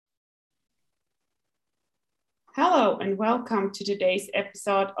Hello and welcome to today's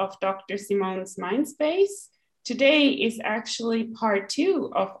episode of Dr. Simone's Mindspace. Today is actually part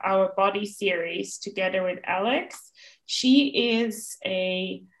 2 of our body series together with Alex. She is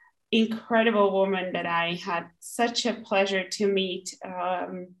an incredible woman that I had such a pleasure to meet.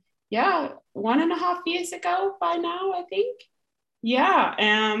 1.5 years ago by now, I think.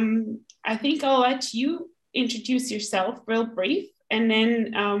 I think I'll let you introduce yourself real brief, and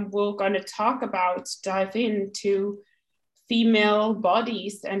then we're going to dive into female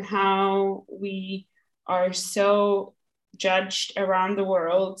bodies and how we are so judged around the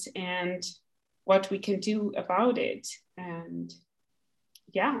world and what we can do about it. And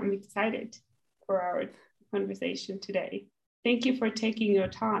yeah, I'm excited for our conversation today. Thank you for taking your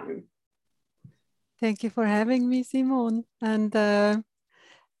time. Thank you for having me, Simone. And I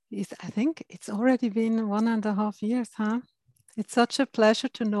think it's already been 1.5 years, huh? It's such a pleasure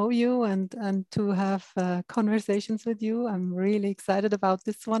to know you and to have conversations with you. I'm really excited about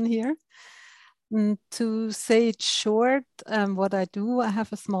this one here. And to say it short, what I do, I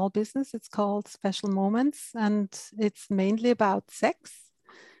have a small business. It's called Special Moments, and it's mainly about sex.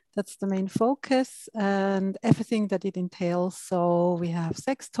 That's the main focus and everything that it entails. So we have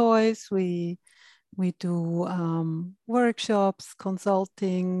sex toys, we do workshops,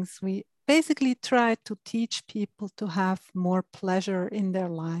 consultings. We basically try to teach people to have more pleasure in their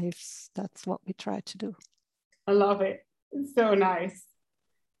lives. That's what we try to do. I love it. It's so nice.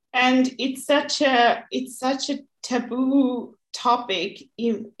 And it's such a taboo topic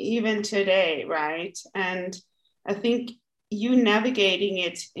even today, right? And I think you navigating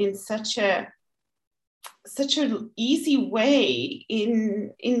it in such an easy way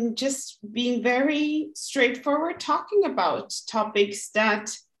in just being very straightforward, talking about topics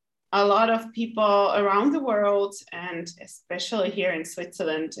that a lot of people around the world, and especially here in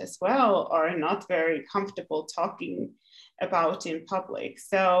Switzerland as well, are not very comfortable talking about in public.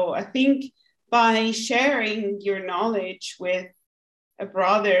 So I think by sharing your knowledge with a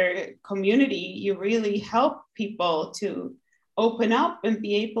broader community, you really help people to open up and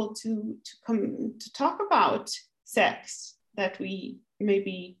be able to come to talk about sex that we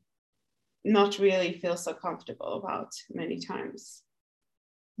maybe not really feel so comfortable about many times.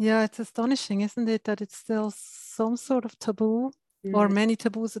 Yeah, it's astonishing, isn't it, that it's still some sort of taboo or many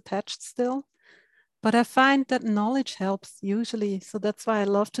taboos attached still. But I find that knowledge helps usually. So that's why I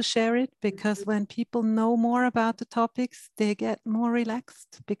love to share it, because when people know more about the topics, they get more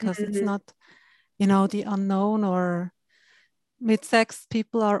relaxed because it's not, the unknown. Or with sex,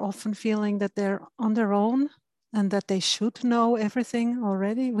 people are often feeling that they're on their own and that they should know everything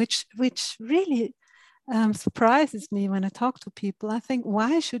already, which really surprises me when I talk to people. I think,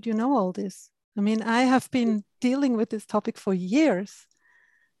 why should you know all this? I mean, I have been dealing with this topic for years.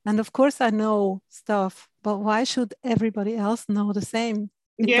 And of course, I know stuff, but why should everybody else know the same?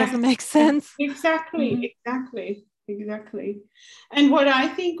 It doesn't make sense. Exactly. And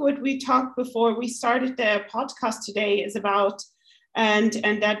what we talked before we started the podcast today is about, and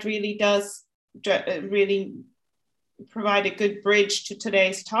that really does really provide a good bridge to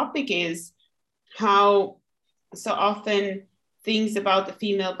today's topic, is how so often things about the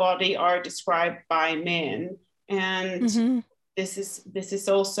female body are described by men. And this is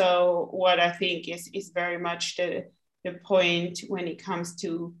also what I think is very much the point when it comes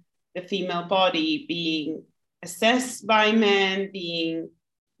to the female body being assessed by men, being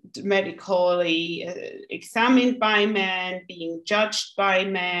medically examined by men, being judged by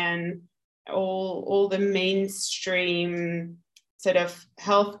men, all the mainstream sort of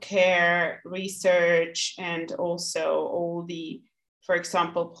healthcare research, and also all the, for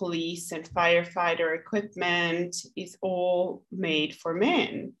example, police and firefighter equipment is all made for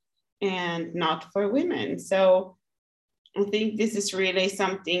men and not for women. So I think this is really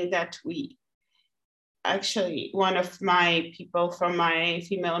something that we actually, one of my people from my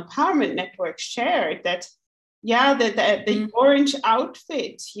female empowerment network shared, that the orange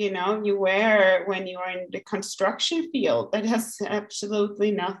outfit, you wear when you are in the construction field, that has absolutely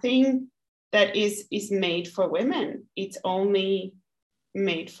nothing that is made for women. It's only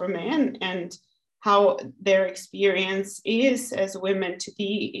made for men, and how their experience is as women to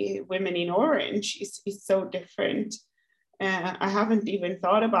be women in orange is so different. I haven't even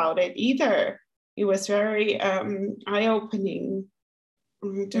thought about it either. It was very eye-opening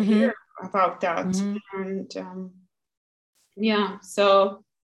to hear about that. And so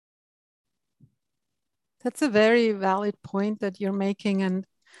that's a very valid point that you're making. And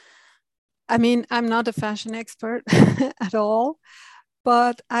I mean, I'm not a fashion expert at all,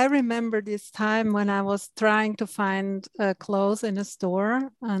 but I remember this time when I was trying to find clothes in a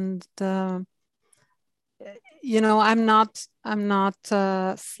store, and I'm not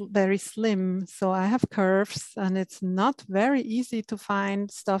very slim, so I have curves, and it's not very easy to find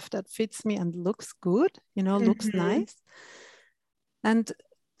stuff that fits me and looks good, looks nice. And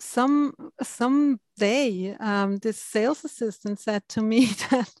some day, this sales assistant said to me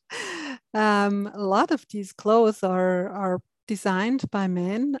that a lot of these clothes are designed by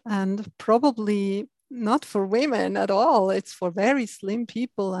men and probably not for women at all. It's for very slim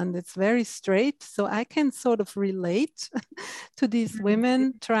people and it's very straight. So I can sort of relate to these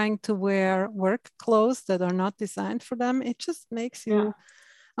women trying to wear work clothes that are not designed for them. It just makes you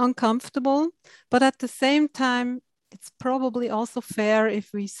uncomfortable. But at the same time, it's probably also fair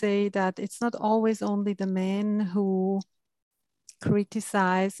if we say that it's not always only the men who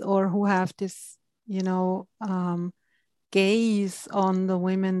criticize or who have this, gaze on the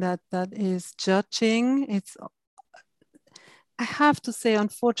women that is judging. I have to say,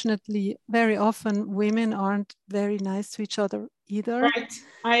 unfortunately, very often women aren't very nice to each other either. Right,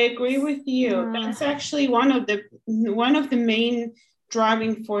 I agree with you. That's actually one of the main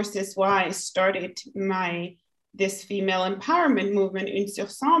driving forces why I started this female empowerment movement Une sur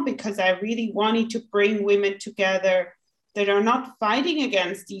 100, because I really wanted to bring women together that are not fighting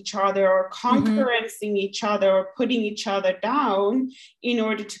against each other or concurrencing each other or putting each other down in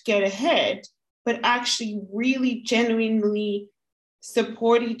order to get ahead, but actually really genuinely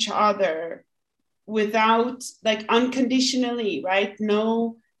support each other without, like, unconditionally, right?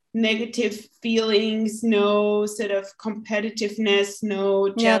 No negative feelings, no sort of competitiveness, no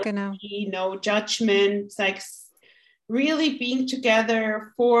jealousy, no judgment. It's like really being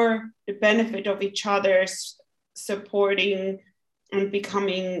together for the benefit of each other, supporting and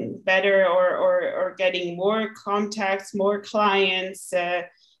becoming better, or getting more contacts, more clients,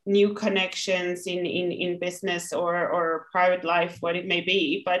 new connections in business or private life, what it may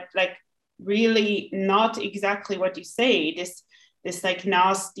be. But like really not exactly what you say, this like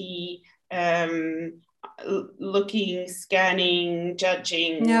nasty looking, scanning,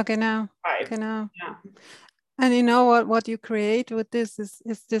 judging. Ja, genau. Yeah. And you know what you create with this is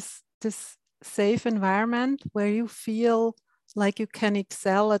this safe environment where you feel like you can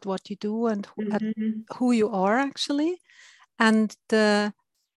excel at what you do and at who you are actually. And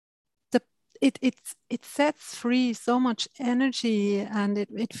it sets free so much energy, and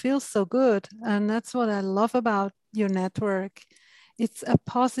it feels so good. And that's what I love about your network. It's a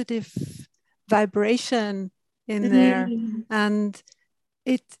positive vibration in there, and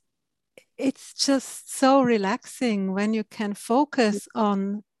it's just so relaxing when you can focus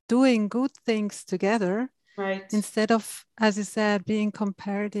on doing good things together, right? Instead of, as you said, being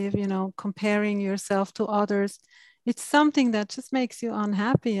comparative, comparing yourself to others. It's something that just makes you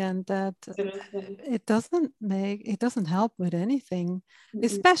unhappy, and that it doesn't help with anything,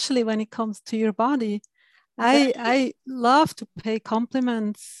 especially when it comes to your body. I love to pay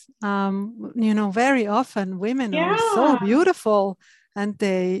compliments. Very often women are so beautiful, and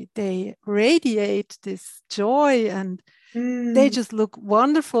they radiate this joy, and they just look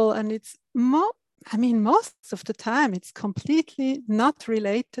wonderful. And it's most of the time it's completely not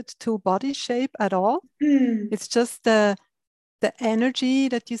related to body shape at all. It's just the energy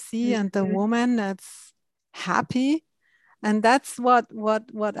that you see and the woman that's happy. And that's what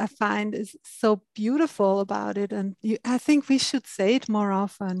I find is so beautiful about it. And I think we should say it more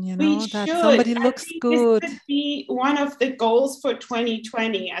often, that somebody looks good. This could be one of the goals for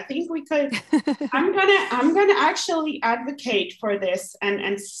 2020. I think we could. I'm gonna actually advocate for this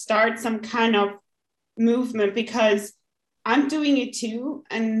and start some kind of movement, because I'm doing it too,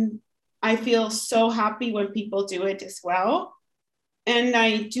 and I feel so happy when people do it as well. And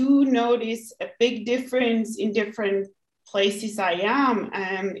I do notice a big difference in different places I am.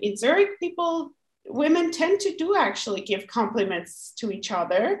 In Zurich, women tend to do actually give compliments to each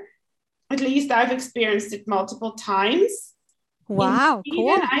other. At least I've experienced it multiple times. Wow,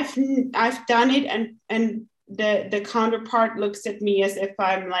 cool. I've done it, and the counterpart looks at me as if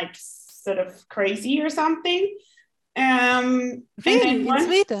I'm like sort of crazy or something. Really? In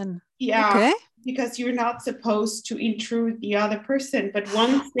Sweden? Yeah. Okay. Because you're not supposed to intrude the other person. But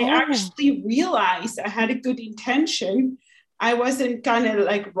once they actually realize I had a good intention, I wasn't gonna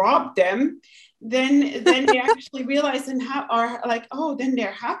like rob them, then they actually realize and are like, oh, then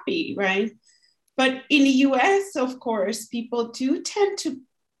they're happy, right? But in the US, of course, people do tend to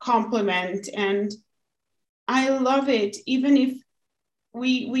compliment, and I love it. Even if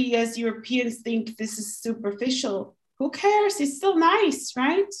we as Europeans think this is superficial, who cares? It's still nice,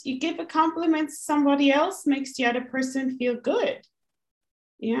 right? You give a compliment to somebody else, makes the other person feel good.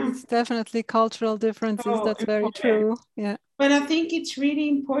 Yeah. It's definitely cultural differences. So That's very important. true. Yeah. But I think it's really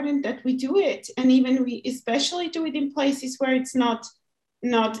important that we do it, and even we especially do it in places where it's not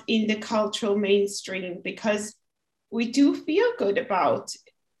in the cultural mainstream, because we do feel good about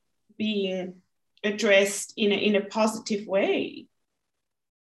being addressed in a positive way.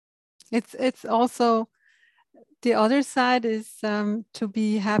 It's also the other side is to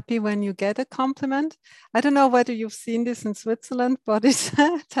be happy when you get a compliment. I don't know whether you've seen this in Switzerland, but it's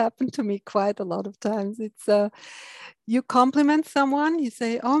happened to me quite a lot of times. It's you compliment someone, you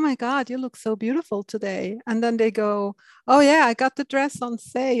say, "Oh my God, you look so beautiful today," and then they go, "Oh yeah, I got the dress on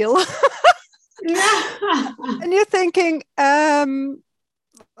sale." And you're thinking,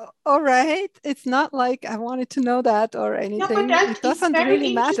 all right, it's not like I wanted to know that or No, but anything. that It is doesn't very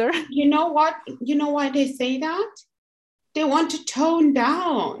really matter. interesting. You know what? You know why they say that? They want to tone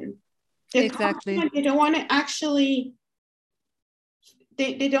down the Exactly. compliment. They don't want to actually,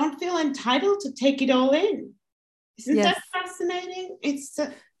 they don't feel entitled to take it all in. Isn't Yes. that fascinating?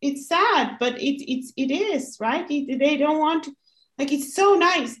 It's sad, but it is, right? They don't want to, like, it's so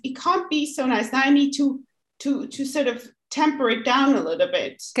nice. It can't be so nice. Now I need to sort of temper it down a little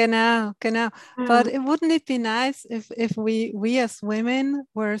bit. Genau. But wouldn't it be nice if we as women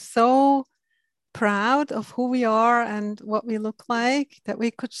were so proud of who we are and what we look like that we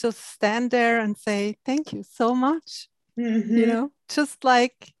could just stand there and say, "Thank you so much." You know, just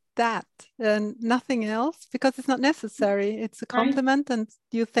like that and nothing else, because it's not necessary. It's a compliment, right? And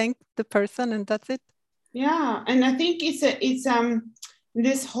you thank the person and that's it. Yeah, and I think it's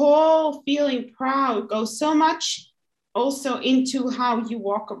this whole feeling proud goes so much also into how you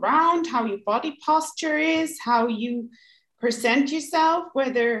walk around, how your body posture is, how you present yourself,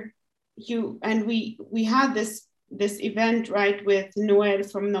 whether you, and we had this event, right, with Noel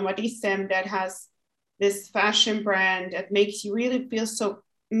from Nomadissem, that has this fashion brand that makes you really feel so.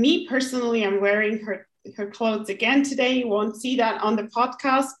 Me personally, I'm wearing her clothes again today. You won't see that on the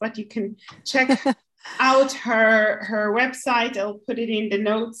podcast, but you can check out her website. I'll put it in the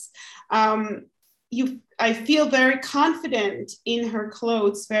notes. I feel very confident in her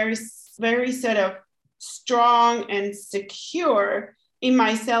clothes, very sort of strong and secure in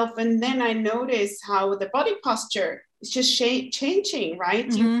myself. And then I notice how the body posture is just changing, right?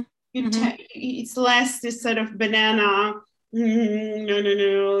 Mm-hmm. It's less this sort of banana,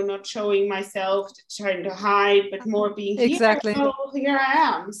 no, not showing myself, trying to hide, but more being exactly. Here, oh, here I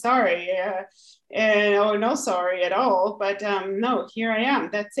am, sorry. Or no sorry at all, but no, here I am,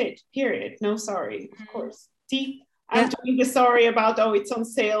 that's it, period, no sorry, of course. See, I'm doing the sorry about, oh, it's on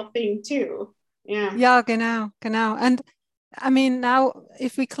sale thing too. Yeah, genau. And I mean, now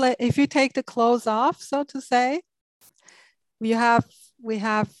if you take the clothes off, so to say, we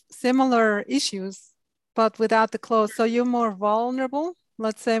have similar issues, but without the clothes. So you're more vulnerable,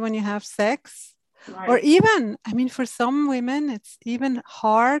 let's say, when you have sex. Right. Or even, I mean, for some women, it's even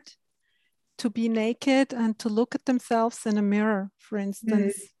hard to be naked and to look at themselves in a mirror, for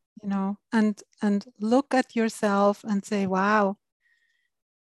instance, you know, and look at yourself and say, wow,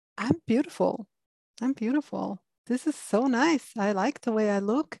 I'm beautiful. This is so nice. I like the way I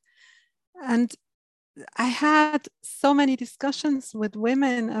look. And I had so many discussions with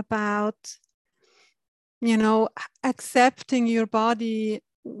women about, you know, accepting your body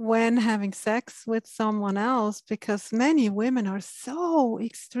when having sex with someone else, because many women are so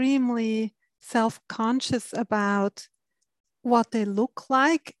extremely self-conscious about what they look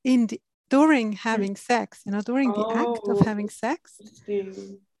like during having sex, you know, during the act of having sex.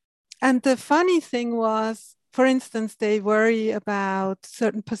 And the funny thing was, for instance, they worry about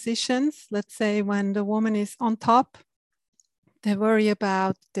certain positions. Let's say when the woman is on top, they worry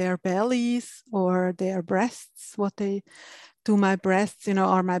about their bellies or their breasts. Do my breasts, you know,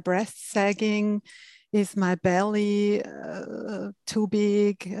 are my breasts sagging? Is my belly too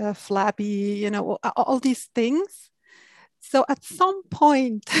big, flabby, you know, all these things. So at some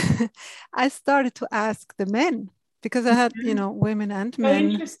point, I started to ask the men, because I had, you know, women and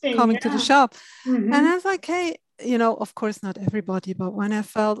men coming to the shop. And I was like, hey, you know, of course, not everybody, but when I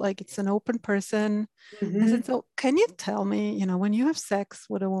felt like it's an open person, I said, so can you tell me, you know, when you have sex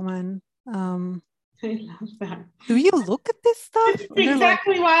with a woman, I love that. do you look at this stuff? That's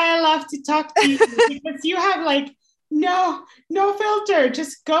exactly why I love to talk to you, because you have like no filter,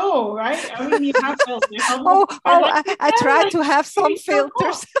 just go, right? I mean, you have filters. I try to have some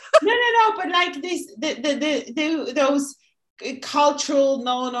filters. No, but like this, those cultural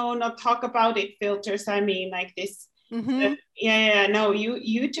not talk about it filters. I mean, like this. No,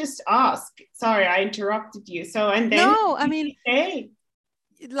 you just ask. Sorry, I interrupted you. So and then no, I mean,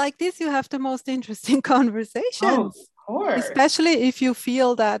 like this, you have the most interesting conversations. Of course. Especially if you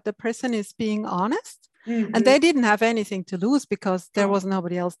feel that the person is being honest. Mm-hmm. And they didn't have anything to lose because there was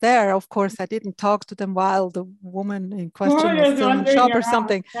nobody else there. Of course, I didn't talk to them while the woman in question was still in the shop or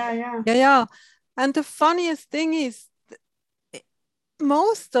something. Yeah. And the funniest thing is,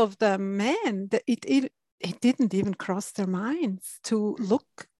 most of the men, it didn't even cross their minds to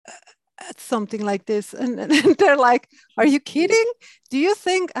look at something like this, and they're like, "Are you kidding? Do you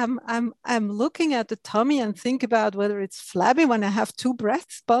think I'm looking at the tummy and think about whether it's flabby when I have two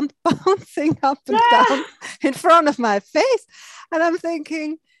breasts bouncing up and down in front of my face?" And I'm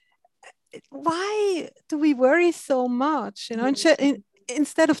thinking, why do we worry so much? You know,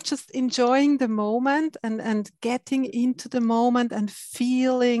 instead of just enjoying the moment and getting into the moment and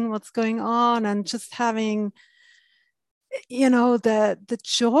feeling what's going on and just having, you know, the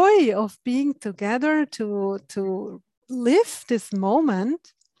joy of being together to live this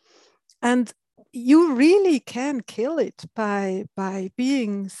moment. And you really can kill it by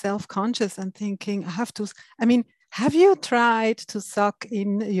being self-conscious and thinking, have you tried to suck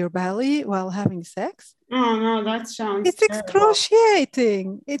in your belly while having sex? Oh no, that sounds It's terrible.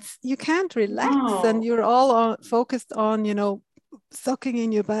 Excruciating. You can't relax, and you're all focused on, you know, sucking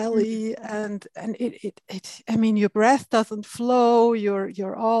in your belly, and it I mean, your breath doesn't flow.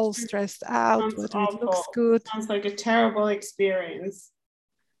 You're all stressed out. Whether it looks good. Sounds like a terrible experience.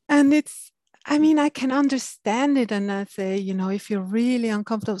 And I can understand it. And I say, you know, if you're really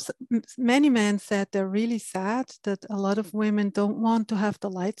uncomfortable, many men said they're really sad that a lot of women don't want to have the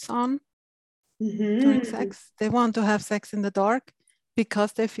lights on during sex. They want to have sex in the dark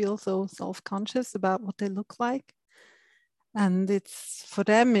because they feel so self-conscious about what they look like. And for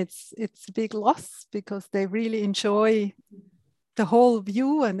them, it's a big loss because they really enjoy the whole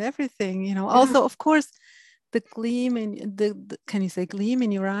view and everything, you know. Yeah. Also, of course, the gleam in can you say gleam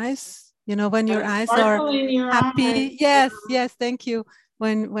in your eyes? You know, when your eyes are happy. Yes, thank you.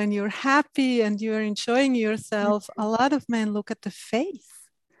 When you're happy and you're enjoying yourself, a lot of men look at the face,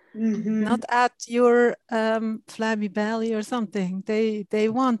 not at your flabby belly or something. They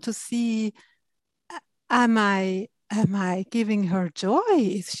want to see, am I giving her joy?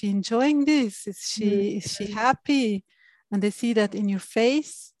 Is she enjoying this? Is she happy? And they see that in your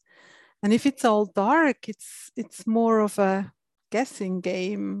face. And if it's all dark, it's more of a guessing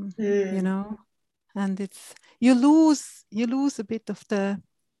game, you know. And you lose a bit of the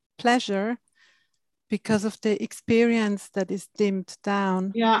pleasure because of the experience that is dimmed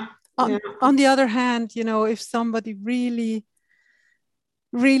down. On the other hand, you know, if somebody really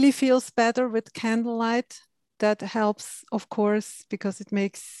feels better with candlelight, that helps, of course, because it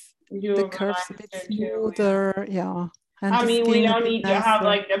makes the curves a bit smoother. Yeah. And I mean, we don't need to have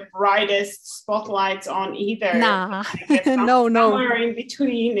like the brightest spotlights on either. Nah, no. Somewhere in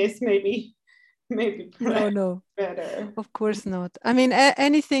between is maybe no, better. Of course not. I mean,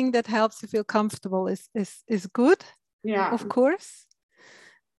 anything that helps you feel comfortable is good. Yeah, of course.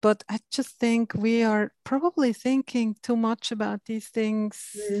 But I just think we are probably thinking too much about these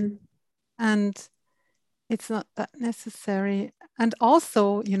things, and it's not that necessary. And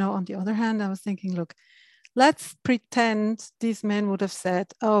also, you know, on the other hand, I was thinking, look, let's pretend these men would have said,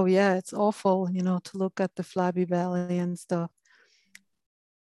 oh yeah, it's awful, you know, to look at the flabby belly and stuff.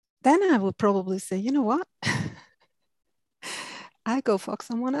 Then I would probably say, you know what? I go fuck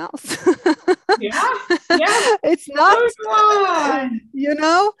someone else. Yeah. It's not, you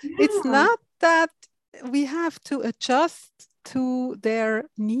know, it's not that we have to adjust to their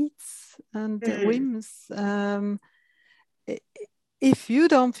needs and whims. If you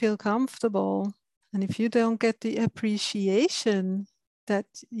don't feel comfortable and if you don't get the appreciation that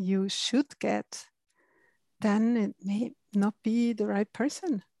you should get, then it may not be the right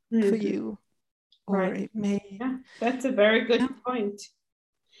person for you. Or it may. Yeah, that's a very good point.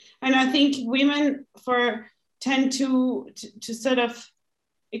 And I think women tend to sort of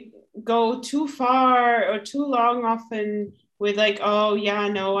go too far or too long often with like, oh yeah,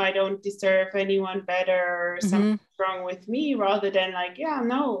 no, I don't deserve anyone better or something wrong with me, rather than like, yeah,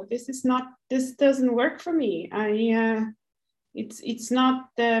 no, this doesn't work for me. It's not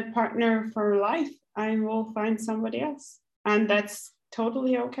the partner for life. I will find somebody else, and that's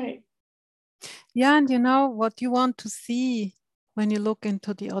totally okay. Yeah, and you know what you want to see when you look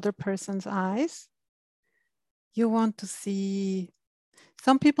into the other person's eyes? You want to see,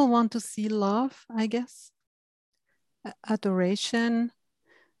 some people want to see love, I guess, adoration,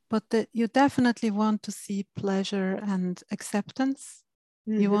 but you definitely want to see pleasure and acceptance.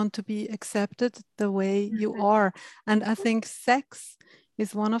 You want to be accepted the way you are. And I think sex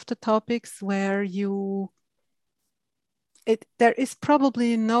is one of the topics where there is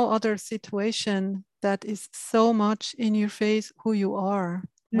probably no other situation that is so much in your face who you are,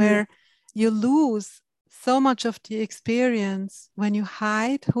 where you lose so much of the experience when you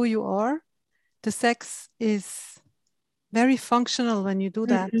hide who you are. The sex is very functional when you do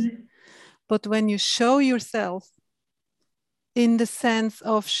that. But when you show yourself, in the sense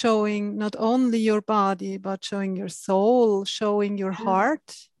of showing not only your body, but showing your soul, showing your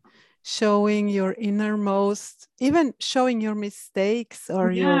heart, showing your innermost, even showing your mistakes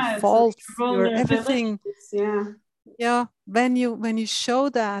or your faults, your everything. Yeah. When you show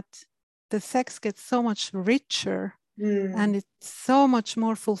that, the sex gets so much richer and it's so much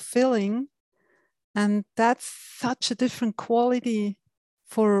more fulfilling. And that's such a different quality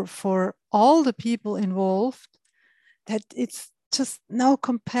for all the people involved, that it's just no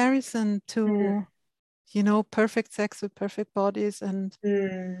comparison to, you know, perfect sex with perfect bodies. And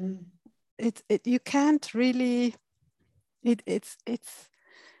it you can't really, it's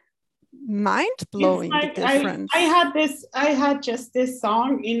mind-blowing, it's like the difference. I had just this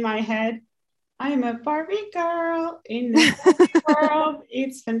song in my head. I'm a Barbie girl in the Barbie world.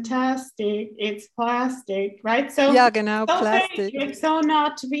 It's fantastic. It's plastic, right? So yeah, genau, so plastic. fake, so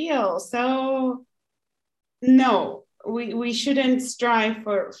not real. So no, we shouldn't strive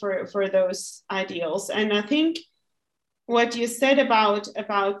for those ideals. And I think what you said about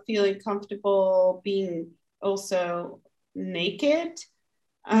feeling comfortable being also naked.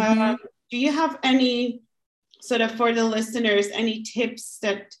 Do you have any sort of, for the listeners, any tips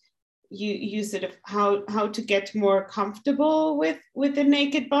that you sort of how to get more comfortable with the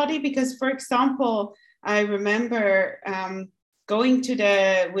naked body? Because, for example, I remember going to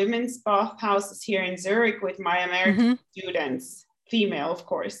the women's bathhouses here in Zurich with my American students, female, of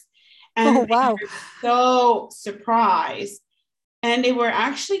course. And oh, wow. they were so surprised. And they were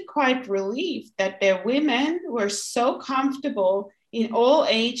actually quite relieved that their women were so comfortable in all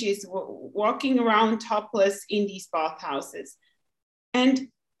ages walking around topless in these bathhouses. And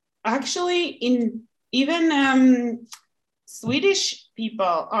actually, in even Swedish people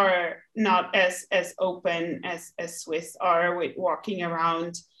are not as open as Swiss are with walking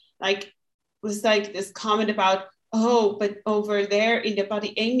around. Like, it was like this comment about, oh, but over there in the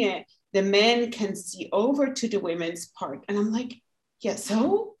Body Enge, the men can see over to the women's part. And I'm like, yeah,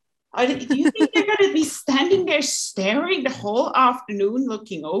 so? Do you think they're going to be standing there staring the whole afternoon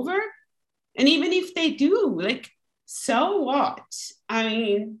looking over? And even if they do, like, so what? I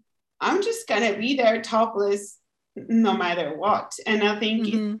mean, I'm just going to be there topless no matter what. And I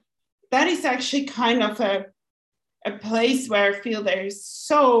think that is actually kind of a place where I feel there's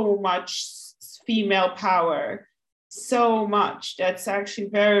so much female power, so much that's actually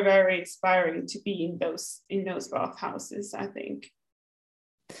very, very inspiring to be in those bathhouses, I think.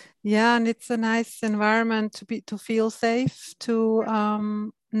 Yeah, and it's a nice environment to feel safe,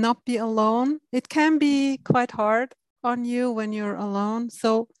 to not be alone. It can be quite hard on you when you're alone.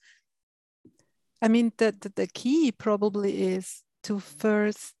 So, I mean, the key probably is to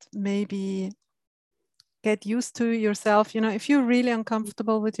first maybe get used to yourself. You know, if you're really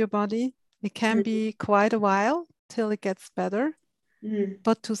uncomfortable with your body, it can be quite a while till it gets better.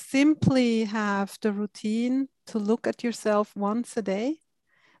 But to simply have the routine to look at yourself once a day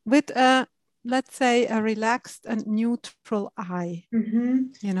with a, let's say, a relaxed and neutral eye.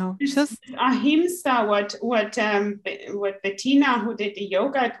 You know, just ahimsa. What Bettina, who did the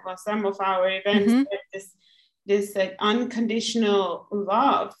yoga for some of our events, this like unconditional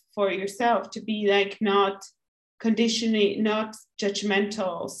love for yourself, to be like not conditioning, not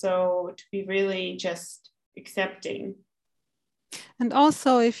judgmental, so to be really just accepting. And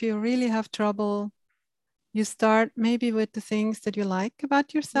also, if you really have trouble, you start maybe with the things that you like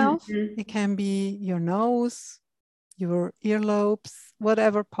about yourself. It can be your nose, your earlobes,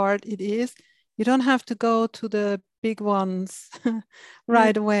 whatever part it is. You don't have to go to the big ones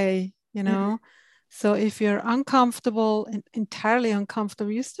right away, you know. So if you're uncomfortable, entirely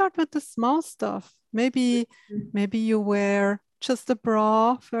uncomfortable, you start with the small stuff. Maybe you wear just a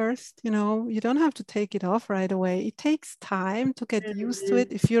bra first, you know. You don't have to take it off right away. It takes time to get used to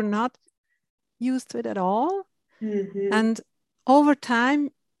it if you're not used to it at all. And over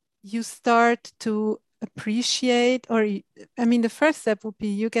time, you start to appreciate, or I mean, the first step would be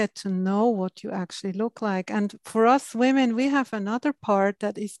you get to know what you actually look like. And for us women, we have another part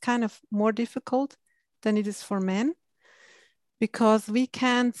that is kind of more difficult than it is for men, because we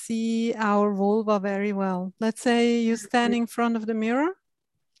can't see our vulva very well. Let's say you stand in front of the mirror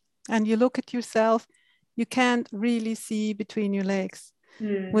and you look at yourself, you can't really see between your legs.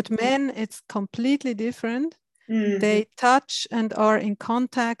 With men, it's completely different. They touch and are in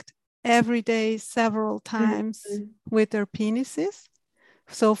contact every day several times with their penises.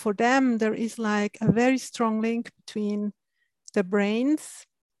 So for them, there is like a very strong link between the brains,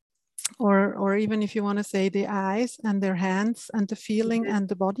 or even if you want to say the eyes and their hands and the feeling and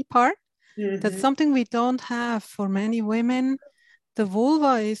the body part. That's something we don't have for many women. The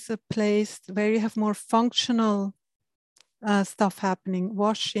vulva is a place where you have more functional stuff happening,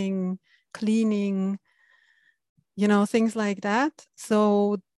 washing, cleaning, you know, things like that.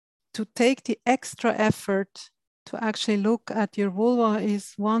 So to take the extra effort to actually look at your vulva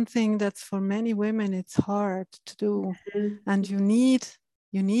is one thing that's for many women, it's hard to do. And you need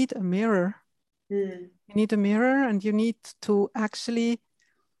a mirror. You need a mirror, and you need to actually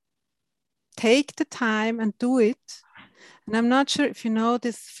take the time and do it. And I'm not sure if you know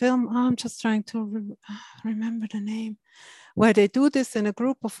this film. Oh, I'm just trying to remember the name, where they do this in a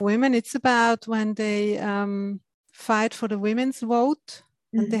group of women. It's about when they fight for the women's vote.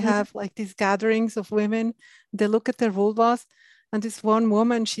 And they have like these gatherings of women. They look at their vulvas. And this one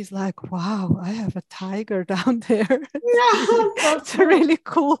woman, she's like, wow, I have a tiger down there. It's a really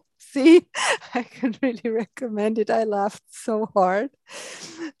cool scene. I can really recommend it. I laughed so hard.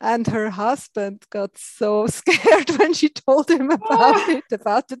 And her husband got so scared when she told him about it,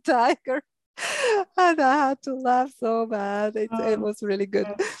 about the tiger. And I had to laugh so bad. It was really good.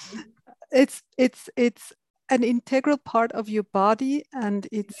 It's an integral part of your body, and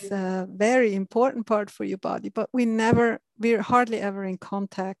it's a very important part for your body, but we're hardly ever in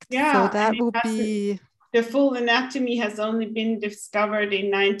contact. So that would be... The full anatomy has only been discovered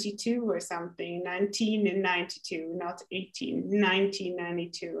in 92 or something, 1992, not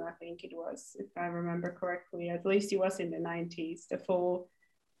 1992, I think it was, if I remember correctly. At least it was in the 90s, the full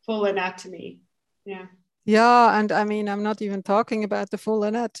anatomy. Yeah, and I mean, I'm not even talking about the full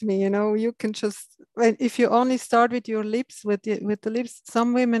anatomy. You know, you can just, if you only start with your lips, with the lips,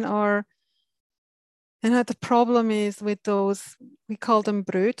 some women are, and the problem is with those, we call them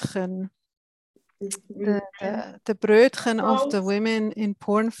Brötchen, the Brötchen of the women in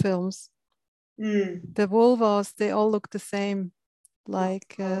porn films. The vulvas, they all look the same,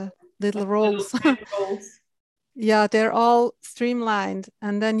 like little rolls. Yeah, they're all streamlined.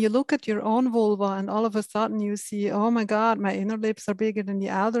 And then you look at your own vulva and all of a sudden you see, oh my God, my inner lips are bigger than the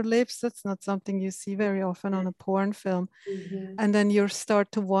outer lips. That's not something you see very often on a porn film. And then you start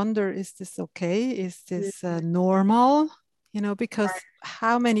to wonder, is this okay? Is this normal? You know, because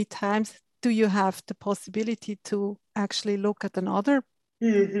how many times do you have the possibility to actually look at another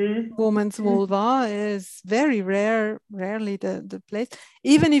woman's vulva? Is very rarely the place.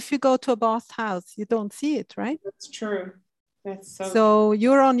 Even if you go to a bathhouse, you don't see it, right? That's true. That's so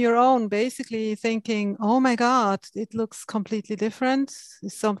you're on your own, basically thinking, oh my God, it looks completely different.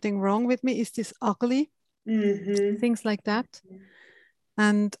 Is something wrong with me? Is this ugly? Things like that.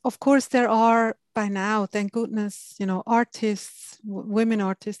 And of course, there are by now, thank goodness, you know, artists, women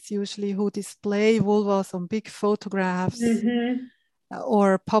artists usually, who display vulvas on big photographs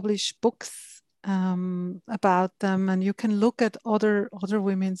or publish books about them, and you can look at other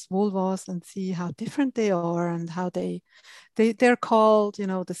women's vulvas and see how different they are and how they're called, you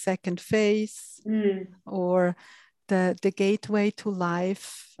know, the second face or the gateway to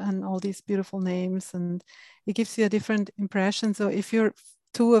life and all these beautiful names, and it gives you a different impression. So if you're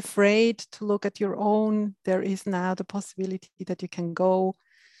too afraid to look at your own, there is now the possibility that you can go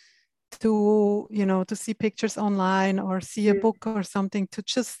to, you know, to see pictures online or see a book or something, to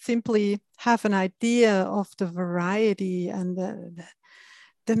just simply have an idea of the variety and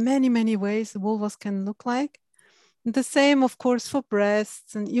the many ways the vulvas can look like. The same, of course, for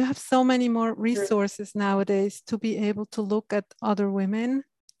breasts. And you have so many more resources nowadays to be able to look at other women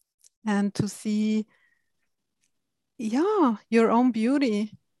and to see, your own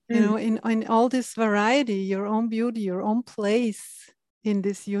beauty, you know, in all this variety, your own beauty, your own place in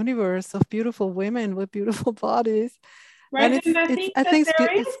this universe of beautiful women with beautiful bodies. Right, and I think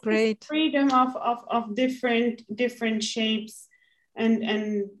it's great. Freedom of different shapes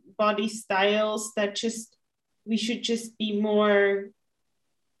and body styles, that we should just be more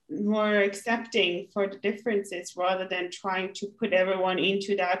accepting for the differences, rather than trying to put everyone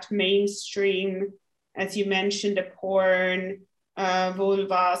into that mainstream, as you mentioned, the porn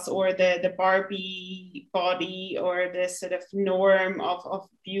vulvas or the Barbie body, or the sort of norm of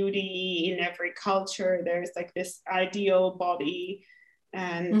beauty in every culture. There's like this ideal body,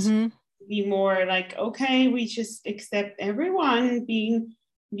 and be more like, okay, we just accept everyone being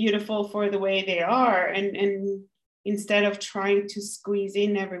beautiful for the way they are, and instead of trying to squeeze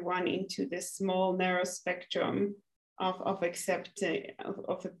in everyone into this small narrow spectrum of accepting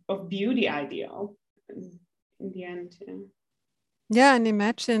of beauty ideal in the end. Yeah, and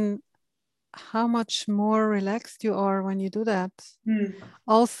imagine how much more relaxed you are when you do that. Mm.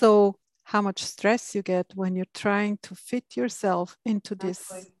 Also, how much stress you get when you're trying to fit yourself into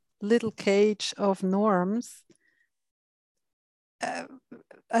this little cage of norms.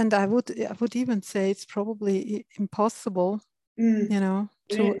 And I would even say it's probably impossible,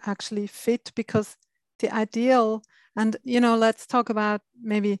 to actually fit, because the ideal, and let's talk about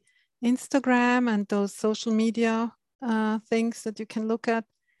maybe Instagram and those social media things that you can look at.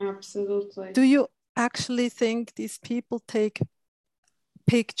 Absolutely. Do you actually think these people take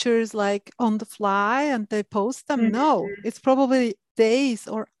pictures like on the fly and they post them? Mm-hmm. No, it's probably days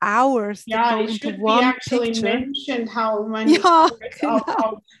or hours that go into one picture. Mentioned how many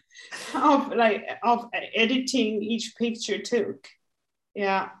hours of editing each picture took.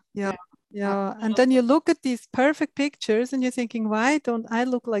 Yeah. And then you look at these perfect pictures and you're thinking, why don't I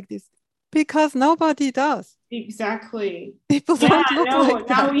look like this? Because nobody does. Exactly. People don't look like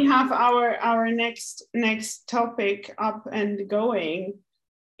that. Now we have our next topic up and going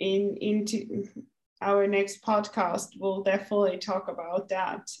into our next podcast. We'll definitely talk about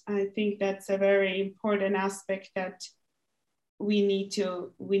that. I think that's a very important aspect that we need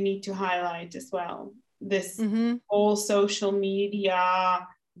to highlight as well. This whole social media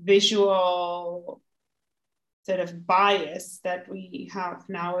visual sort of bias that we have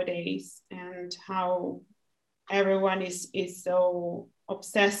nowadays, and how everyone is so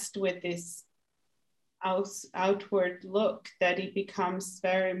obsessed with this outward look that it becomes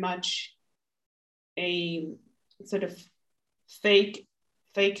very much a sort of fake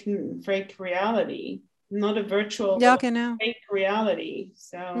reality, not a virtual, fake reality.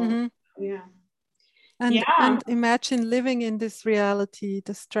 So and imagine living in this reality,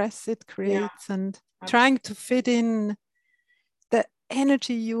 the stress it creates, and trying to fit in the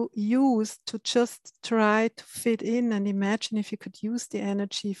energy you use to just try to fit in, and imagine if you could use the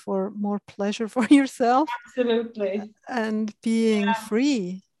energy for more pleasure for yourself. Absolutely. And being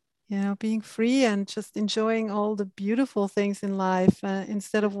free, being free and just enjoying all the beautiful things in life,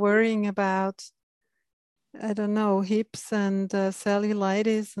 instead of worrying about, I don't know, hips and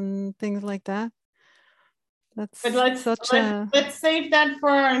cellulitis and things like that. But let's save that for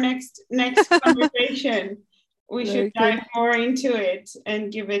our next conversation. We should dive more into it and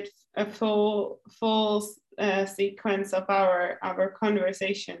give it a full sequence of our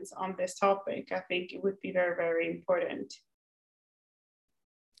conversations on this topic. I think it would be very, very important.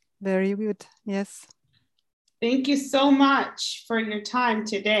 Very good. Yes. Thank you so much for your time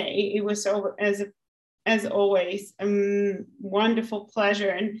today. It was as always a wonderful pleasure,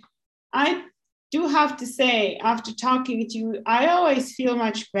 and I do have to say, after talking to you, I always feel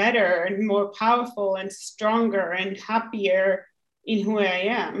much better and more powerful and stronger and happier in who I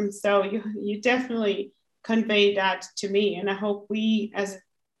am. So you definitely convey that to me, and I hope we, as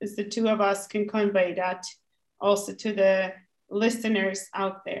the two of us, can convey that also to the listeners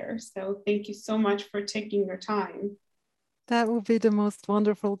out there. So thank you so much for taking your time. That would be the most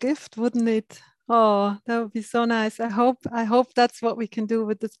wonderful gift, wouldn't it? Oh, that would be so nice. I hope that's what we can do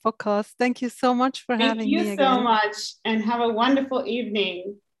with this podcast. Thank you so much for having me again. Thank you so much, and have a wonderful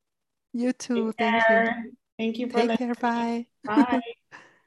evening. You too. Thank you. Thank you for listening. Take care. Bye. Bye.